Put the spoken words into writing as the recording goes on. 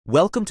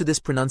Welcome to this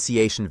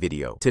pronunciation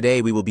video.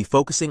 Today we will be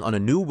focusing on a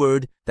new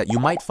word that you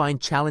might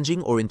find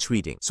challenging or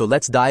intriguing. So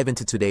let's dive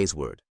into today's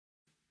word.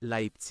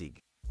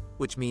 Leipzig,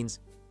 which means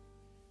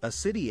a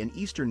city in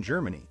eastern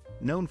Germany,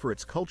 known for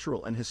its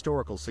cultural and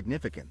historical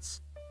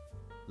significance.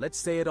 let's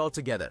say it all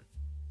together.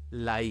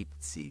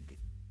 Leipzig.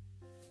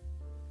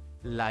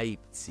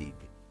 Leipzig.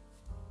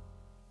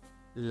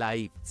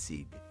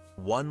 Leipzig.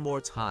 One more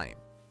time.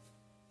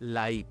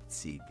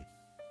 Leipzig.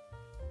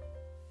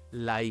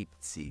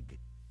 Leipzig.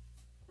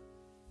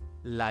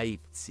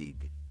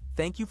 Leipzig.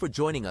 Thank you for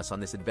joining us on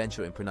this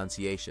adventure in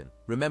pronunciation.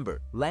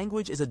 Remember,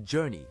 language is a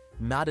journey,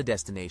 not a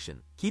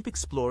destination. Keep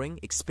exploring,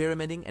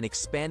 experimenting, and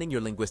expanding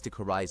your linguistic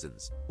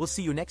horizons. We'll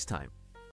see you next time.